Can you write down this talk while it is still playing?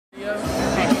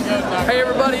Hey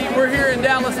everybody, we're here in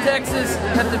Dallas, Texas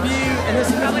at The View, and this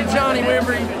is Johnny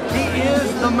Wimbrey. He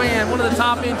is the man, one of the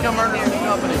top income earners in the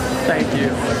company. Thank you.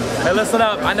 Hey, listen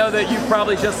up. I know that you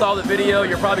probably just saw the video.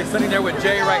 You're probably sitting there with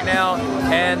Jay right now,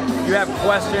 and you have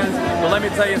questions. But let me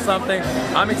tell you something.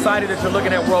 I'm excited that you're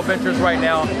looking at Worldventures right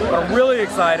now. But I'm really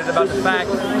excited about the fact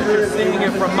that you're seeing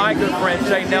it from my good friend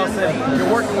Jay Nelson.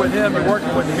 You're working with him. You're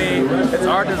working with me. It's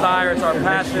our desire. It's our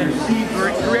passion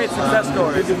to create success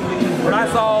stories. When I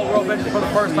saw Worldventures for the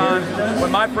first time,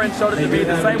 when my friend showed it to me,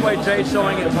 the same way Jay's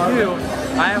showing it to you,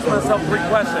 I asked myself 3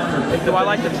 questions. Do I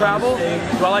like to travel?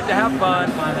 Do I like to have fun?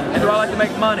 And do I like to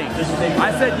make money?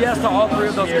 I said yes to all 3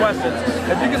 of those questions.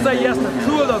 If you can say yes to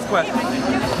 2 of those questions,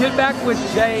 get back with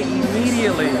Jay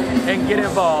immediately and get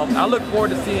involved. I look forward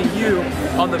to seeing you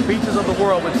on the beaches of the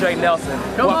world with Jay Nelson.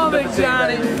 Come on, Big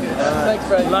Johnny. Thanks,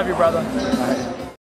 Freddie. Love you, brother.